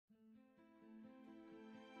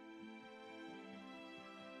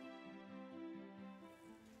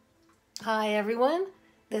Hi everyone,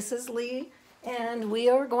 this is Lee, and we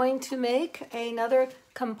are going to make another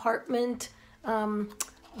compartment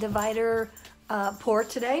divider pour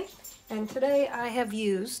today. And today I have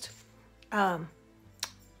used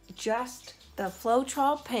just the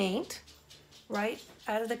floetrol paint right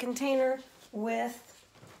out of the container with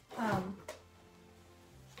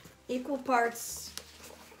equal parts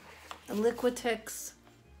Liquitex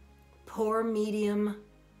pour medium,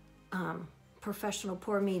 professional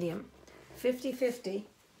pour medium. 50-50,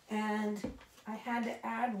 and I had to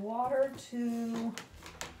add water to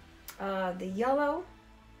the yellow,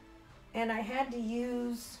 and I had to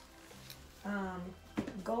use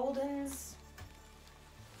Golden's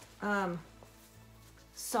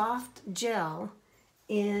soft gel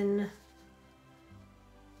in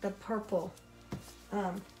the purple.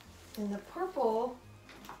 And the purple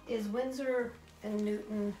is Winsor and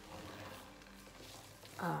Newton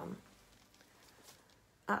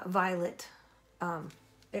Violet,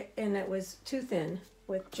 and it was too thin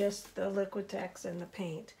with just the Liquitex and the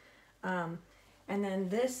paint. And then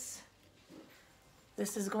this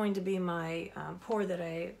is going to be my pour that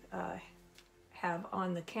I have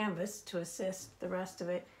on the canvas to assist. The rest of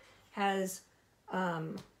it has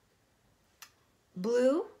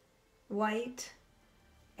blue, white,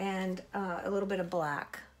 and a little bit of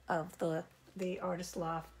black of the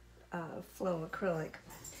Artistloft Flow acrylic.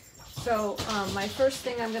 So my first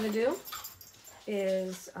thing I'm going to do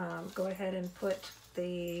is go ahead and put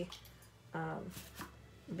the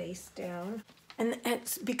base down. And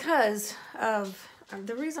it's because of,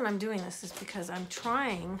 the reason I'm doing this is because I'm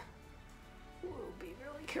trying, be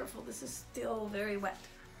really careful, this is still very wet.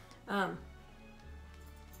 I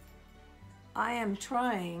am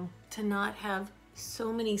trying to not have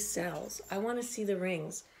so many cells. I want to see the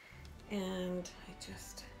rings, and I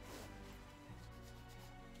just...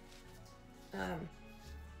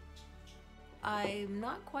 I'm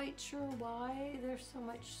not quite sure why there's so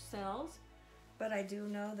much cells, but I do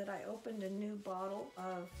know that I opened a new bottle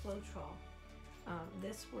of floetrol.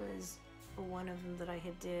 This was one of them that I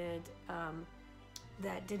had did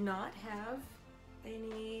that did not have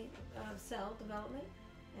any cell development,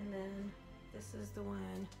 and then this is the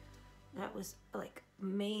one that was like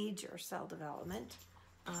major cell development,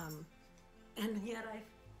 and yet I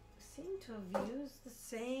seem to have used the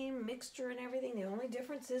same mixture and everything. The only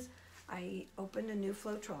difference is I opened a new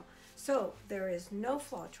floetrol. So there is no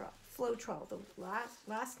floetrol. The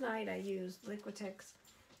last night I used Liquitex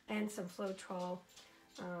and some floetrol.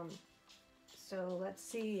 So let's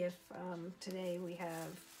see if today we have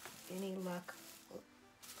any luck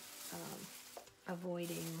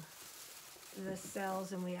avoiding the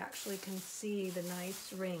cells and we actually can see the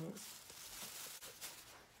nice rings.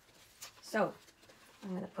 So I'm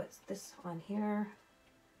going to put this on here.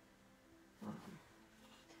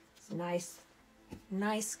 It's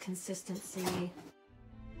nice consistency.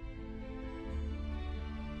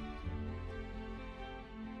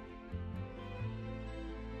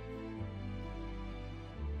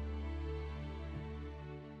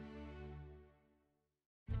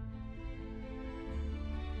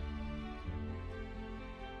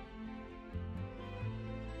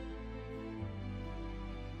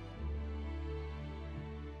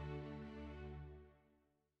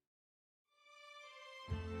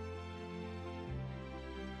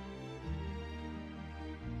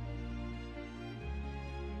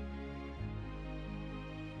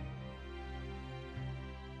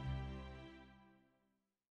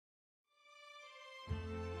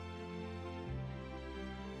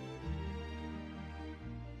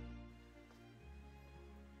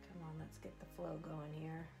 Let's get the flow going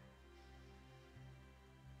here.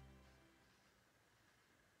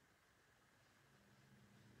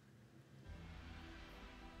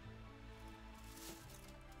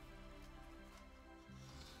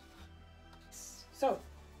 So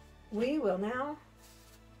we will now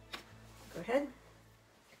go ahead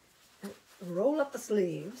and roll up the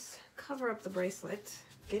sleeves, cover up the bracelet.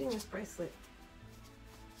 Getting this bracelet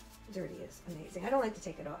dirty is amazing. I don't like to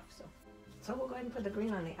take it off, so we'll go ahead and put the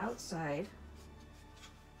green on the outside.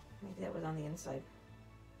 Maybe that was on the inside.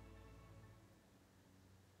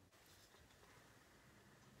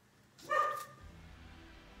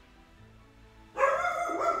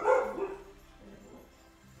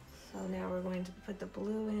 So now we're going to put the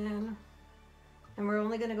blue in, and we're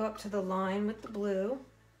only going to go up to the line with the blue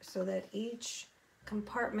so that each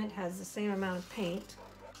compartment has the same amount of paint.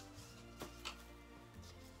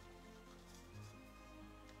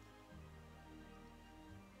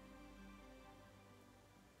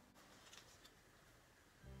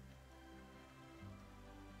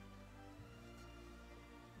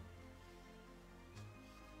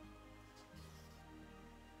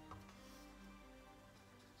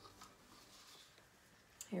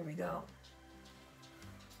 Here we go.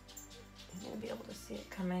 You're going to be able to see it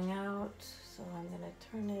coming out, so I'm going to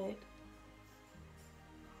turn it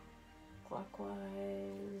clockwise,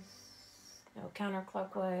 no,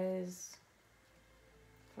 counterclockwise.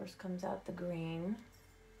 First comes out the green.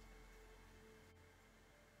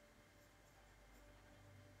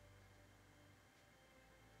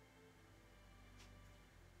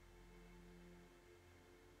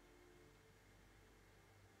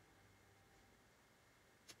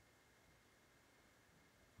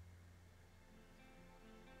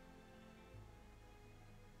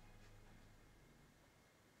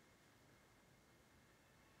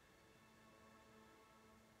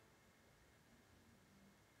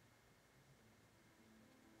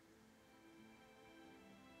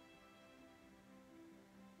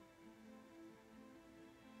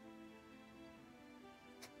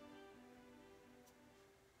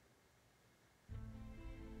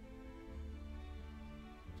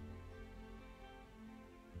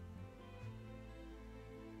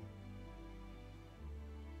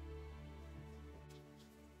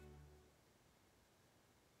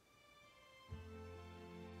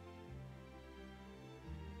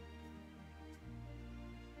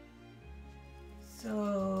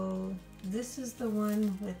 So this is the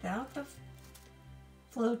one without the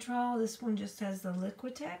floetrol. This one just has the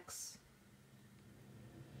Liquitex.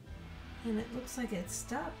 And it looks like it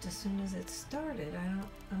stopped as soon as it started.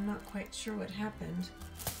 I'm not quite sure what happened.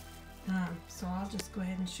 So I'll just go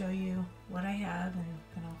ahead and show you what I have, and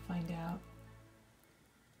then I'll find out.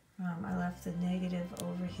 I left the negative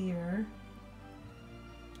over here.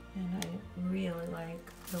 And I really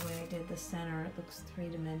like the way I did the center. It looks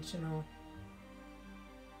three-dimensional.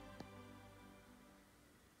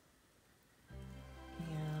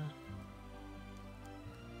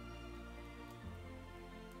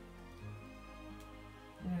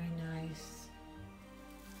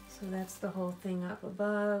 So that's the whole thing up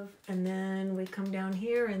above, and then we come down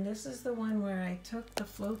here, and this is the one where I took the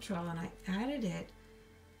floetrol and I added it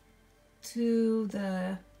to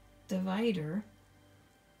the divider,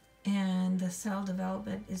 and the cell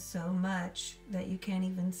development is so much that you can't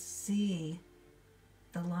even see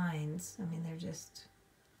the lines. I mean, they're just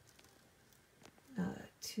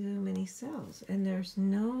too many cells, and there's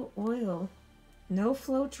no oil, no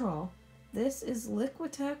floetrol. This is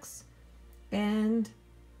Liquitex and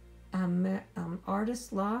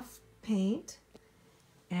Artists Loft paint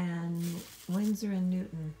and Winsor and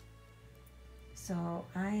Newton. So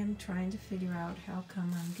I am trying to figure out how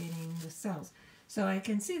come I'm getting the cells. So I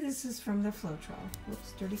can see this is from the floetrol.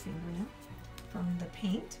 Whoops, dirty fingernail. From the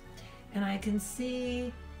paint. And I can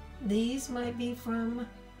see these might be from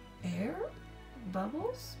air?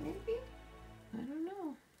 Bubbles, maybe? I don't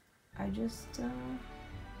know. I just,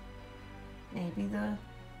 maybe the...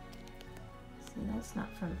 See, that's not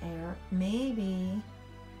from air. Maybe,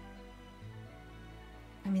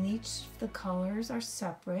 I mean, each the colors are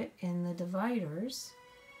separate in the dividers,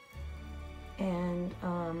 and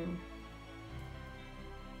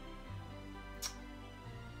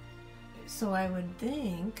so I would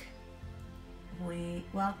think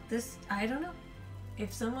well, this, I don't know.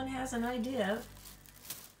 If someone has an idea,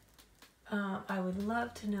 I would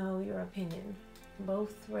love to know your opinion,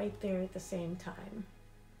 both right there at the same time.